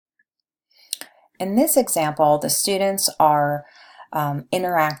In this example, the students are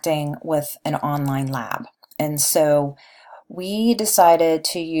interacting with an online lab. And so we decided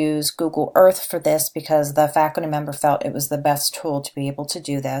to use Google Earth for this because the faculty member felt it was the best tool to be able to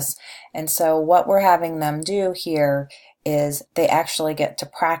do this. And so what we're having them do here is they actually get to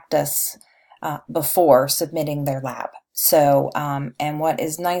practice before submitting their lab. So, and what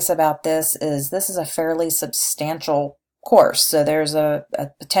is nice about this is a fairly substantial course. So there's a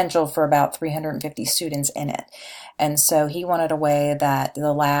potential for about 350 students in it. And so he wanted a way that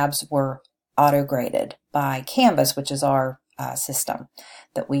the labs were auto-graded by Canvas, which is our system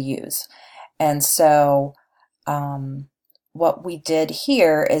that we use. And so what we did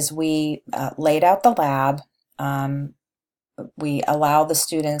here is we laid out the lab. We allow the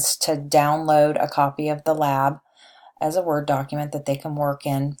students to download a copy of the lab as a Word document that they can work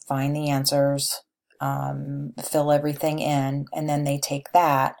in, find the answers, fill everything in, and then they take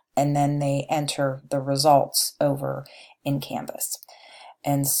that and then they enter the results over in Canvas.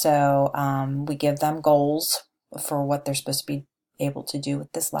 And so we give them goals for what they're supposed to be able to do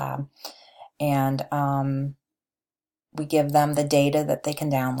with this lab, and we give them the data that they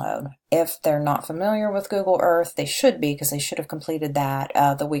can download. If they're not familiar with Google Earth, they should be, because they should have completed that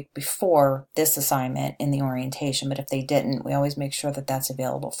the week before this assignment in the orientation, but if they didn't, we always make sure that that's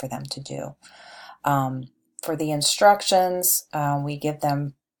available for them to do. For the instructions, we give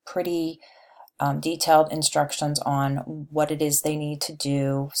them pretty detailed instructions on what it is they need to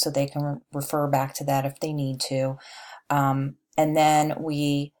do, so they can refer back to that if they need to. And then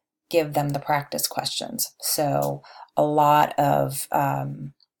we give them the practice questions. So a lot of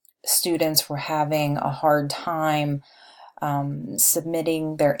students were having a hard time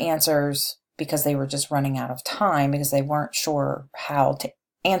submitting their answers because they were just running out of time, because they weren't sure how to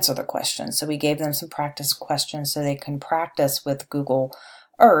answer the question. So we gave them some practice questions so they can practice with Google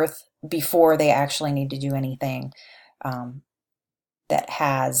Earth before they actually need to do anything that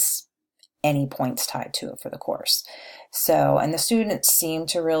has any points tied to it for the course. So, and the students seem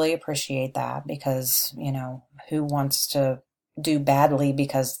to really appreciate that, because, you know, who wants to do badly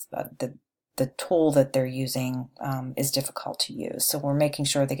because the tool that they're using is difficult to use. So we're making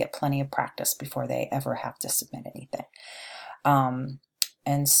sure they get plenty of practice before they ever have to submit anything.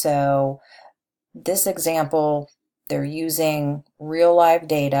 And so this example, they're using real live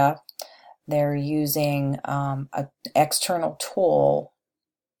data. They're using an external tool,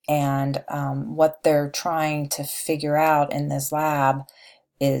 and what they're trying to figure out in this lab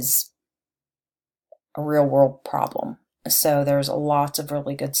is a real world problem. So there's lots of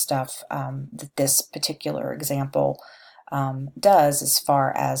really good stuff that this particular example does as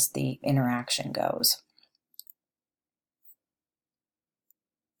far as the interaction goes.